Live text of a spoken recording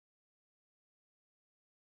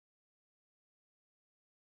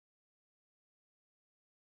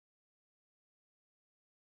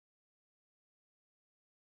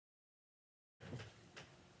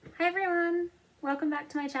Hi everyone! Welcome back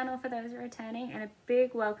to my channel for those returning, and a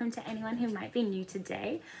big welcome to anyone who might be new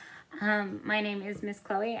today. My name is Miss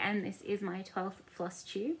Chloe and this is my 12th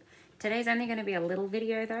Flosstube. Today's only going to be a little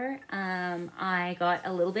video though. I got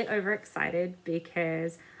a little bit overexcited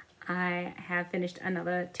because I have finished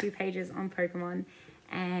another 2 pages on Pokemon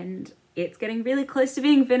and it's getting really close to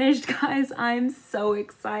being finished, guys. I'm so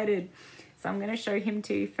excited. So I'm going to show him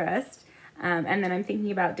to you first, and then I'm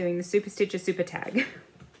thinking about doing the Super Stitcher Super Tag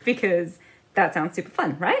because that sounds super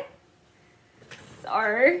fun, right?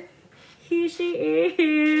 So here she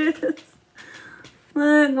is.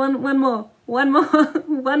 Look,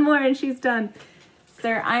 one more and she's done. So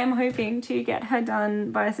I am hoping to get her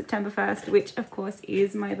done by September 1st, which of course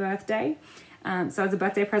is my birthday. So as a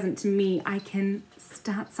birthday present to me, I can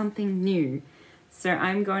start something new. So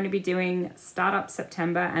I'm going to be doing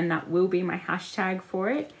StartUpSeptember, and that will be my hashtag for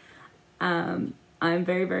it. I'm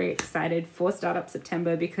very, very excited for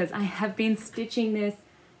StartUpSeptember because I have been stitching this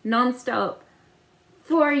non-stop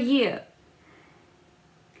for a year.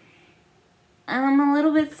 And I'm a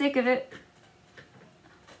little bit sick of it,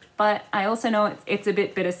 but I also know it's a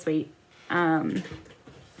bit bittersweet. Of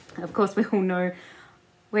course, we all know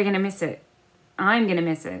we're gonna miss it. I'm gonna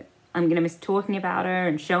miss it. I'm gonna miss talking about her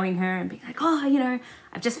and showing her and being like, oh, you know,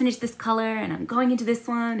 I've just finished this color and I'm going into this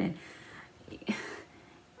one.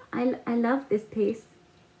 And I love this piece.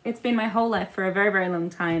 It's been my whole life for a very, very long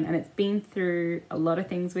time, and it's been through a lot of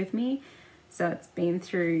things with me. So it's been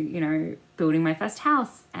through, you know, building my first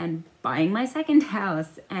house and buying my second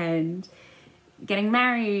house and getting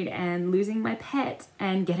married and losing my pet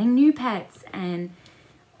and getting new pets and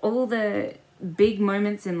all the big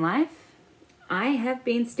moments in life. I have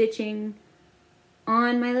been stitching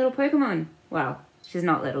on my little Pokemon. Well, she's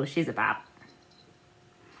not little, she's about.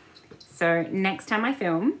 So next time I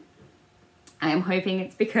film, I am hoping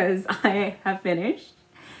it's because I have finished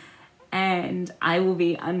and I will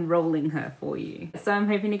be unrolling her for you. So I'm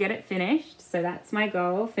hoping to get it finished. So that's my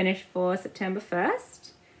goal, finish for September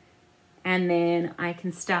 1st. And then I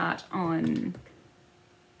can start on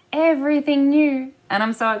everything new. And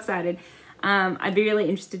I'm so excited. I'd be really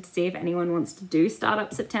interested to see if anyone wants to do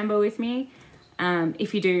StartUpSeptember with me.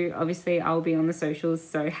 If you do, obviously I'll be on the socials,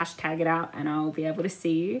 so hashtag it out and I'll be able to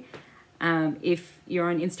see you. If you're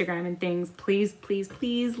on Instagram and things, please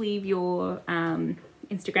leave your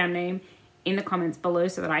Instagram name in the comments below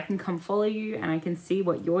so that I can come follow you and I can see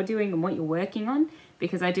what you're doing and what you're working on,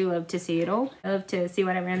 because I do love to see it all. I love to see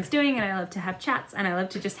what everyone's doing and I love to have chats and I love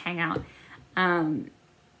to just hang out.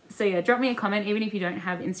 So yeah, drop me a comment even if you don't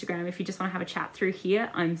have Instagram. If you just want to have a chat through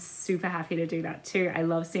here, I'm super happy to do that too. I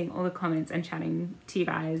love seeing all the comments and chatting to you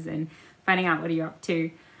guys and finding out what you're up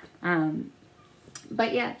to.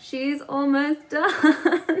 But yeah, she's almost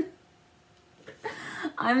done.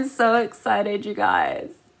 I'm so excited, you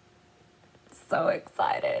guys. So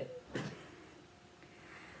excited.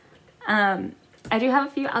 I do have a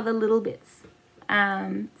few other little bits.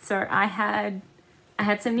 So I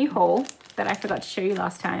had some new haul that I forgot to show you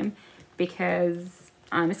last time because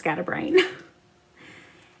I'm a scatterbrain.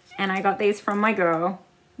 And I got these from my girl.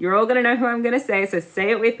 You're all gonna know who I'm gonna say, so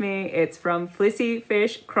say it with me. It's from Flissy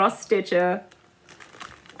Fish Cross Stitcher.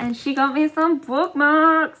 And she got me some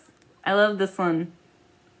bookmarks. I love this one.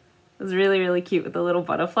 It was really, really cute with the little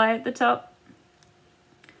butterfly at the top.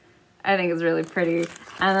 I think it's really pretty.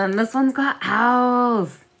 And then this one's got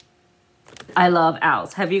owls. I love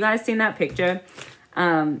owls. Have you guys seen that picture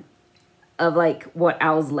of like what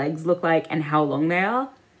owls' legs look like and how long they are?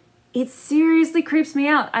 It seriously creeps me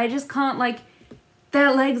out. I just can't, like,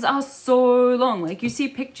 their legs are so long. Like, you see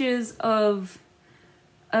pictures of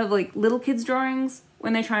like little kids' drawings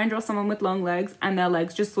when they try and draw someone with long legs and their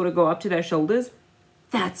legs just sort of go up to their shoulders.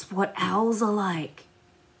 That's what owls are like.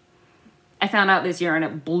 I found out this year and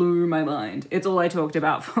it blew my mind. It's all I talked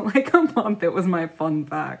about for like a month. It was my fun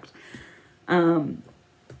fact. But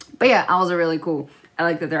yeah, owls are really cool. I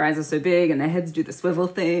like that their eyes are so big and their heads do the swivel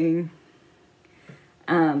thing.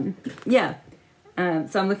 Yeah.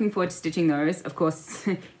 So I'm looking forward to stitching those. Of course,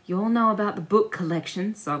 you all know about the book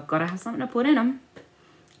collection, so I've got to have something to put in them.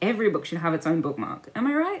 Every book should have its own bookmark. Am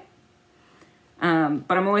I right?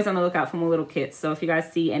 But I'm always on the lookout for more little kits. So if you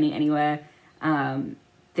guys see anywhere that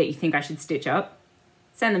you think I should stitch up,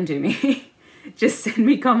 send them to me. Just send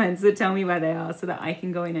me comments that tell me where they are so that I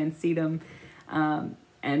can go in and see them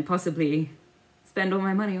and possibly spend all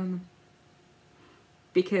my money on them.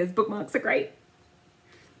 Because bookmarks are great.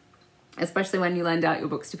 Especially when you lend out your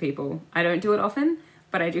books to people. I don't do it often,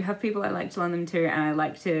 but I do have people I like to lend them to, and I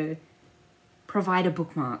like to provide a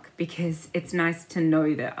bookmark because it's nice to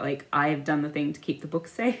know that like I've done the thing to keep the book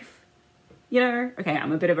safe. you know, okay,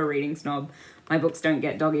 I'm a bit of a reading snob. My books don't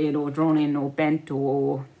get dog-eared or drawn in or bent,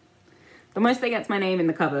 or the most they get's my name in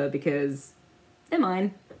the cover because they're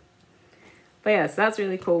mine. But yeah, so that's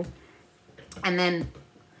really cool. And then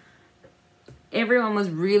everyone was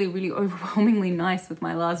really, really overwhelmingly nice with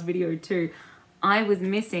my last video too. I was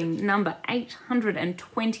missing number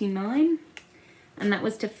 829, and that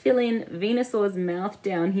was to fill in Venusaur's mouth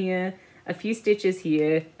down here, a few stitches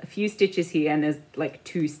here, a few stitches here, and there's like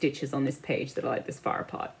 2 stitches on this page that are like this far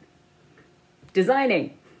apart.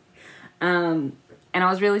 Designing. And I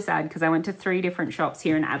was really sad because I went to 3 different shops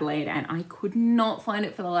here in Adelaide and I could not find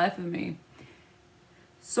it for the life of me.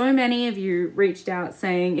 So many of you reached out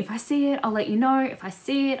saying, if I see it, I'll let you know. If I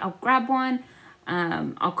see it, I'll grab one.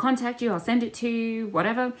 I'll contact you, I'll send it to you,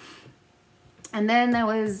 whatever. And then there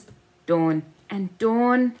was Dawn, and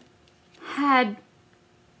Dawn had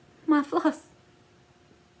my floss.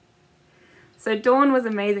 So Dawn was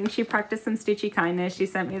amazing. She practiced some stitchy kindness. She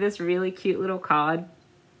sent me this really cute little card,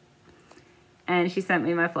 and she sent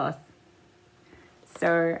me my floss.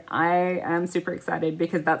 So I am super excited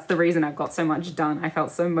because that's the reason I've got so much done. I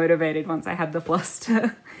felt so motivated once I had the floss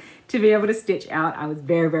to be able to stitch out. I was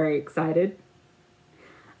very, very excited.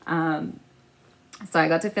 So I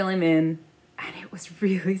got to fill him in, and it was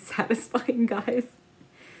really satisfying, guys.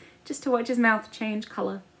 Just to watch his mouth change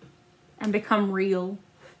color and become real.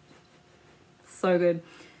 So good.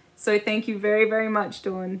 So thank you very, very much,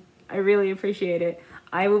 Dawn. I really appreciate it.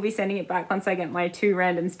 I will be sending it back once I get my 2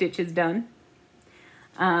 random stitches done.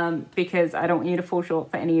 Because I don't want you to fall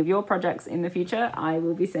short for any of your projects in the future. I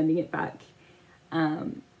will be sending it back.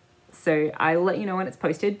 So I'll let you know when it's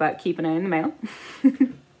posted, but keep an eye in the mail.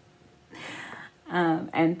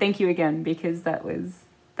 And thank you again, because that was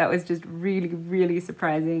just really, really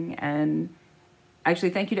surprising. And actually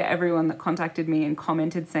thank you to everyone that contacted me and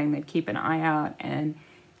commented saying they'd keep an eye out. And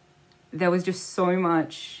there was just so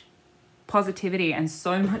much positivity and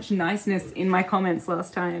so much niceness in my comments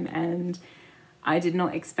last time. And I did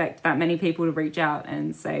not expect that many people to reach out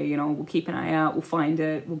and say, you know, we'll keep an eye out, we'll find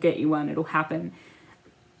it, we'll get you one, it'll happen.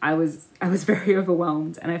 I was very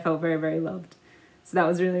overwhelmed, and I felt very, very loved. So that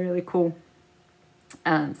was really, really cool.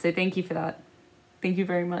 So thank you for that. Thank you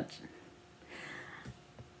very much.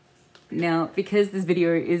 Now, because this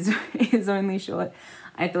video is only short,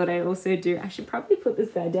 I thought I'd also I should probably put this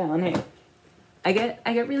guy down. Hey, I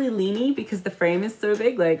get really leany because the frame is so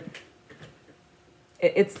big. Like,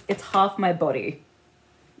 it's half my body.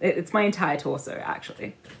 It's my entire torso,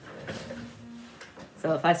 actually.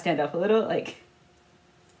 So if I stand up a little, like,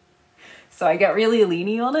 so I get really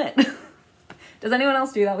leany on it. Does anyone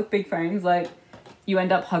else do that with big frames? Like, you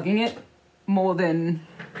end up hugging it more than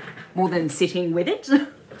sitting with it.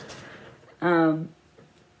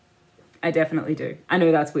 I definitely do. I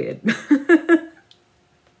know that's weird.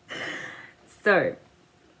 So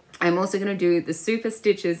I'm also going to do the Super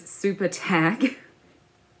Stitches Super Tag.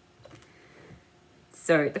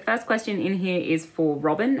 So the first question in here is for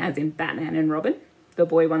Robin, as in Batman and Robin, the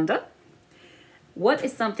boy wonder. What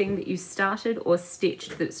is something that you started or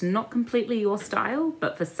stitched that's not completely your style,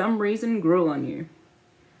 but for some reason grew on you?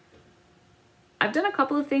 I've done a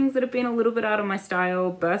couple of things that have been a little bit out of my style,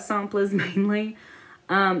 burst samplers mainly.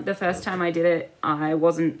 The first time I did it, I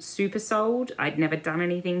wasn't super sold. I'd never done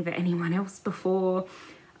anything for anyone else before.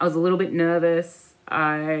 I was a little bit nervous.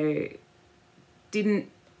 I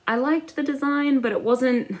liked the design, but it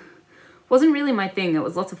wasn't really my thing. It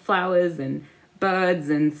was lots of flowers and birds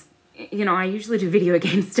and, you know, I usually do video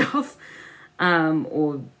game stuff,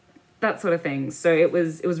 or that sort of thing. So it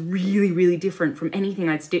was really, really different from anything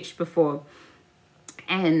I'd stitched before.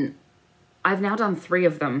 And I've now done 3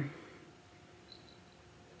 of them.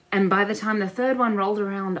 And by the time the 3rd one rolled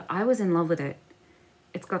around, I was in love with it.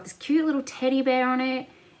 It's got this cute little teddy bear on it.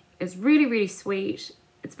 It's really, really sweet.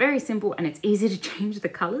 It's very simple, and it's easy to change the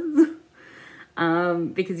colors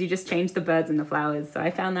because you just change the birds and the flowers. So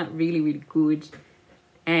I found that really, really good.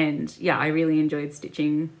 And yeah, I really enjoyed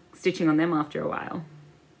stitching on them after a while.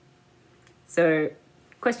 So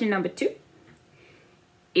question number 2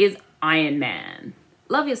 is Iron Man.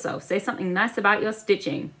 Love yourself. Say something nice about your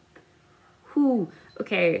stitching.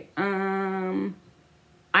 Okay. I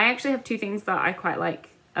actually have 2 things that I quite like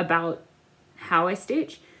about how I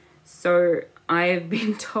stitch. So I've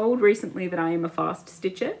been told recently that I am a fast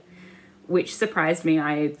stitcher, which surprised me.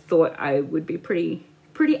 I thought I would be pretty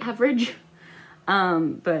average.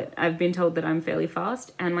 But I've been told that I'm fairly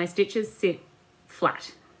fast, and my stitches sit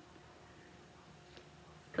flat.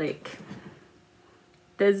 Like,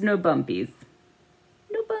 there's no bumpies.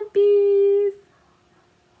 No bumpies.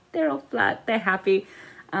 They're all flat. They're happy.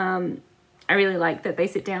 I really like that they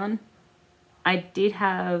sit down I did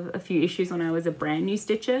have a few issues when I was a brand new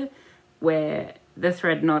stitcher where the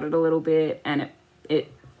thread knotted a little bit and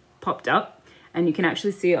it popped up, and you can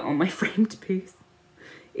actually see it on my framed piece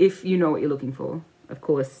if you know what you're looking for. Of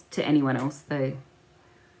course, to anyone else, they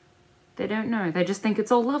don't know. They just think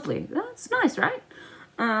it's all lovely. That's nice, right?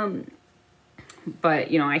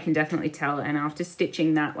 But, you know, I can definitely tell. And after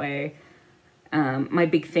stitching that way, my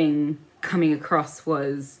big thing coming across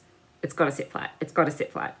was it's got to sit flat. It's got to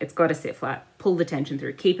sit flat. It's got to sit flat. Pull the tension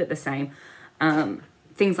through. Keep it the same.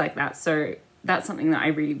 Things like that. So that's something that I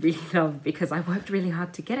really, really love because I worked really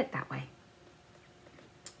hard to get it that way.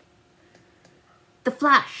 The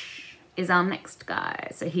Flash is our next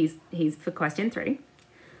guy. So he's for question 3.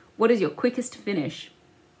 What is your quickest finish?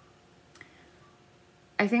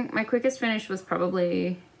 I think my quickest finish was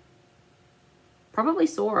probably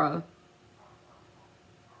Sora.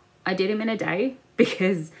 I did him in a day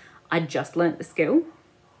because I just learnt the skill.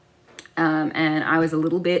 And I was a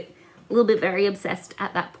little bit very obsessed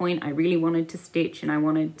at that point. I really wanted to stitch and I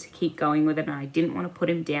wanted to keep going with it and I didn't want to put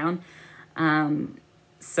him down.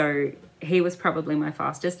 So he was probably my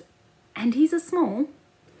fastest. And he's a small.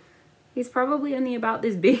 He's probably only about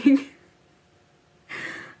this big.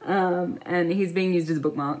 And he's being used as a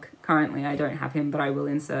bookmark. Currently, I don't have him, but I will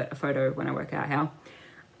insert a photo when I work out how.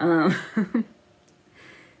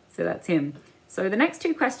 So that's him. So the next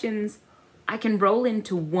 2 questions, I can roll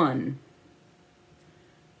into one.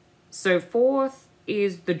 So 4th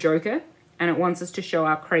is the Joker, and it wants us to show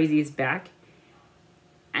our craziest back.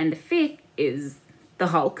 And the 5th is the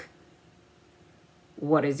Hulk.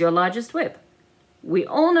 What is your largest whip? We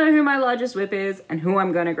all know who my largest whip is and who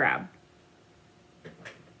I'm gonna grab.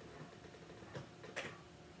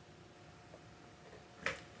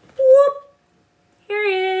 Whoop! Here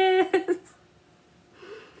he is.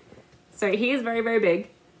 So he is very, very big.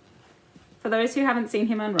 For those who haven't seen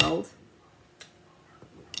him unrolled,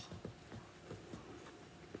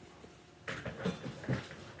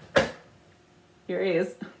 here he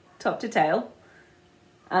is, top to tail.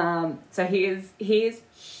 So he is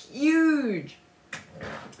huge.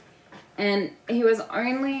 And he was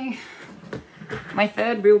only my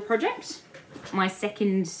 3rd real project, my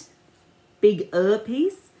 2nd big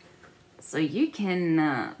piece. So you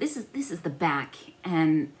can, this is the back,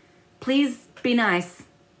 and please be nice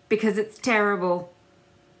because it's terrible.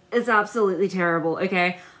 It's absolutely terrible.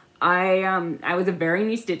 Okay. I was a very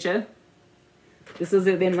new stitcher. This was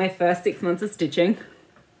within my first 6 months of stitching.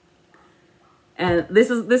 And this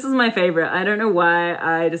is my favorite. I don't know why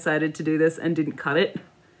I decided to do this and didn't cut it.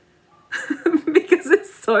 Because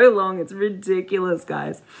it's so long. It's ridiculous,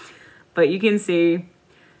 guys. But you can see,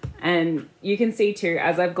 and you can see too,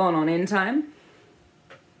 as I've gone on in time.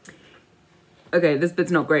 Okay, this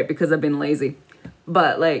bit's not great because I've been lazy.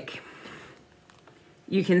 But like,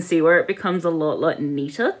 you can see where it becomes a lot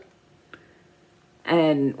neater.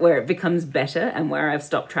 And where it becomes better and where I've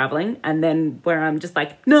stopped traveling, and then where I'm just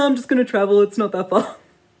like, no, I'm just going to travel. It's not that far.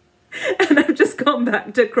 And I've just gone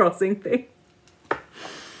back to crossing things.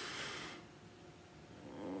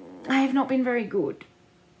 I have not been very good.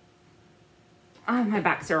 Oh, my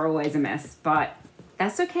backs are always a mess, but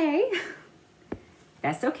that's okay.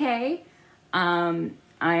 That's okay. I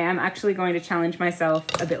am actually going to challenge myself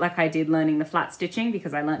a bit like I did learning the flat stitching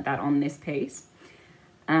because I learnt that on this piece.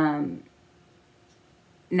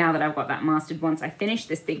 Now that I've got that mastered, once I finish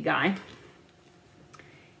this big guy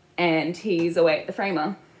and he's away at the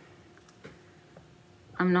framer,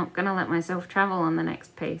 I'm not going to let myself travel on the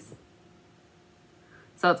next piece.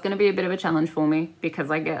 So it's going to be a bit of a challenge for me because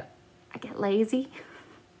I get lazy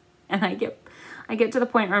and I get to the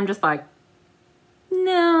point where I'm just like,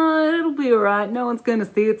 no, it'll be all right. No one's going to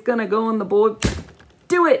see. It's going to go on the board.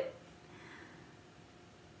 Do it.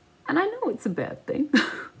 And I know it's a bad thing.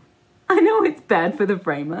 I know it's bad for the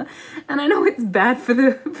framer, and I know it's bad for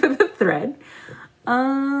the thread.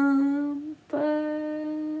 But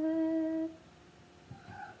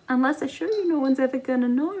unless I show you, no one's ever gonna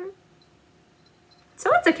know.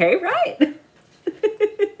 So it's okay, right?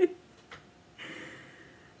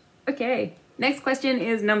 Okay, next question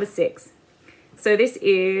is number 6. So this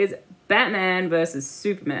is Batman versus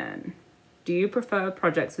Superman. Do you prefer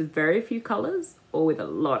projects with very few colors or with a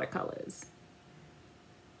lot of colors?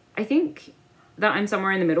 I think that I'm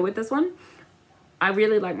somewhere in the middle with this one. I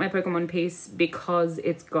really like my Pokemon piece because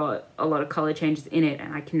it's got a lot of color changes in it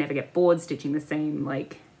and I can never get bored stitching the same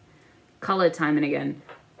like color time and again.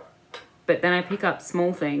 But then I pick up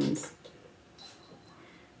small things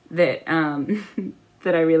that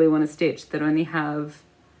that I really want to stitch that only have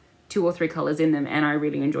 2 or 3 colors in them, and I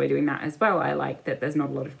really enjoy doing that as well. I like that there's not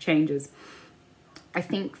a lot of changes. I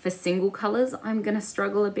think for single colors, I'm going to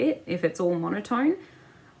struggle a bit if it's all monotone.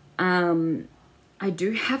 I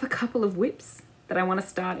do have a couple of whips that I want to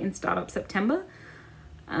start in Startup September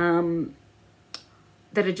that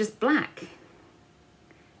are just black.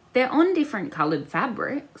 They're on different colored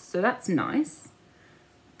fabrics, so that's nice.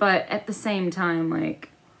 But at the same time, like,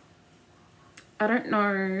 I don't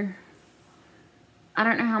know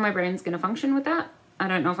how my brain's going to function with that. I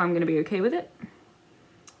don't know if I'm going to be okay with it.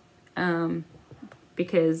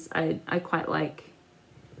 Because I quite like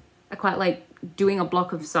doing a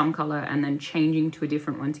block of some color and then changing to a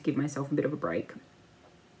different one to give myself a bit of a break.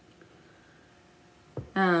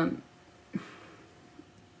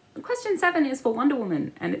 Question 7 is for Wonder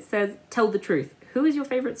Woman, and it says, tell the truth. Who is your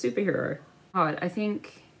favorite superhero? Oh, I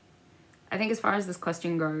think as far as this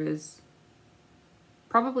question goes,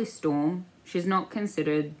 probably Storm. She's not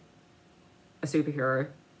considered a superhero.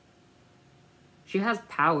 She has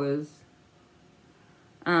powers.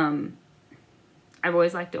 I've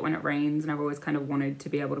always liked it when it rains, and I've always kind of wanted to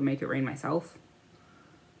be able to make it rain myself.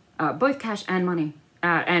 Both cash and money,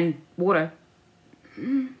 and water.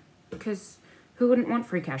 Because who wouldn't want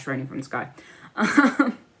free cash raining from the sky?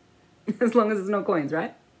 As long as it's not coins,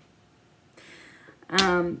 right?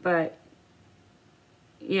 But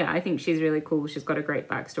yeah, I think she's really cool. She's got a great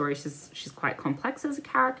backstory. She's quite complex as a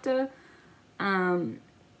character.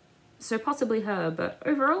 So possibly her, but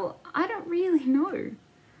overall, I don't really know.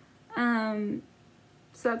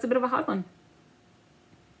 So that's a bit of a hard one.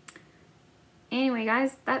 Anyway,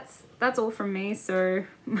 guys, that's all from me. So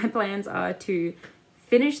my plans are to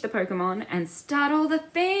finish the Pokemon and start all the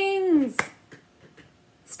things.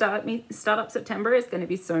 Startup September is going to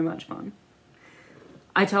be so much fun.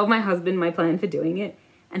 I told my husband my plan for doing it,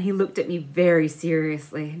 and he looked at me very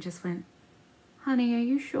seriously and just went, honey, are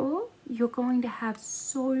you sure? You're going to have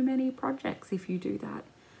so many projects if you do that.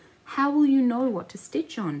 How will you know what to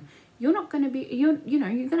stitch on? You're not going to be, you're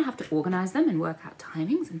going to have to organize them and work out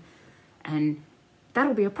timings, and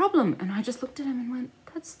that'll be a problem. And I just looked at him and went,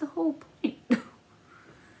 that's the whole point.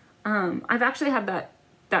 I've actually had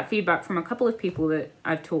that feedback from a couple of people that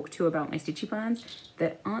I've talked to about my stitchy plans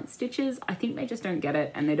that aren't stitches. I think they just don't get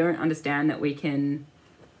it, and they don't understand that we can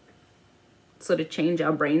sort of change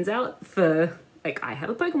our brains out for, like, I have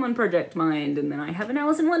a Pokemon project mind, and then I have an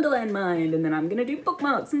Alice in Wonderland mind, and then I'm gonna do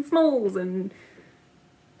bookmarks and smalls and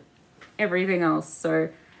everything else. So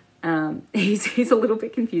he's a little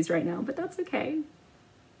bit confused right now, but that's okay.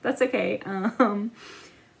 That's okay.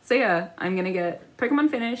 So yeah, I'm gonna get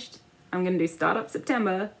Pokemon finished. I'm gonna do Startup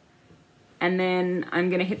September, and then I'm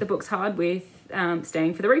gonna hit the books hard with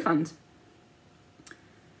staying for the refund.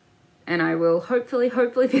 And I will hopefully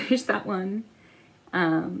finish that one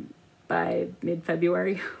by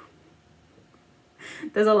mid-February.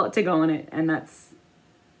 There's a lot to go on it, and that's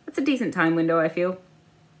a decent time window, I feel.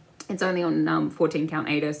 It's only on 14 count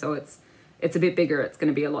Ada, so it's a bit bigger. It's going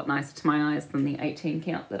to be a lot nicer to my eyes than the 18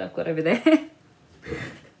 count that I've got over there.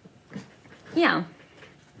 Yeah.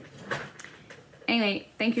 Anyway,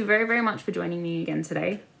 thank you very, very much for joining me again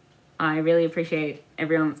today. I really appreciate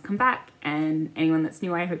everyone that's come back, and anyone that's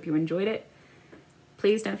new, I hope you enjoyed it.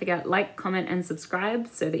 Please don't forget, like, comment, and subscribe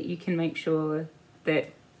so that you can make sure that,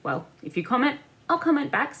 well, if you comment, I'll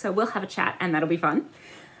comment back, so we'll have a chat, and that'll be fun.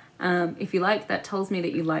 If you like, that tells me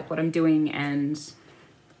that you like what I'm doing, and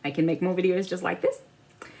I can make more videos just like this.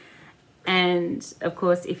 And of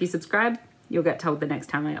course, if you subscribe, you'll get told the next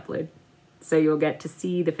time I upload. So you'll get to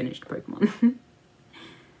see the finished Pokemon.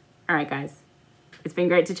 All right, guys. It's been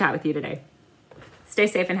great to chat with you today. Stay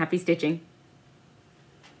safe and happy stitching.